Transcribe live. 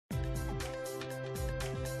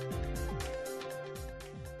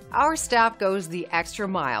Our staff goes the extra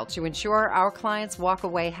mile to ensure our clients walk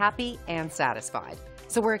away happy and satisfied.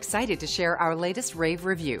 So we're excited to share our latest rave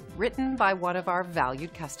review, written by one of our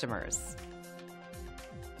valued customers.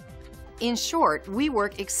 In short, we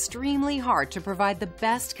work extremely hard to provide the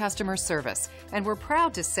best customer service, and we're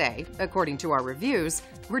proud to say, according to our reviews,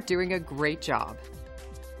 we're doing a great job.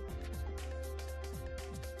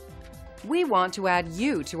 We want to add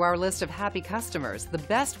you to our list of happy customers the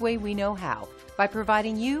best way we know how, by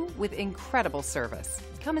providing you with incredible service.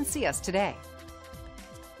 Come and see us today.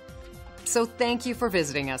 So thank you for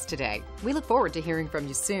visiting us today. We look forward to hearing from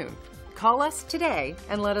you soon. Call us today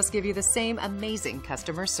and let us give you the same amazing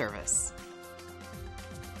customer service.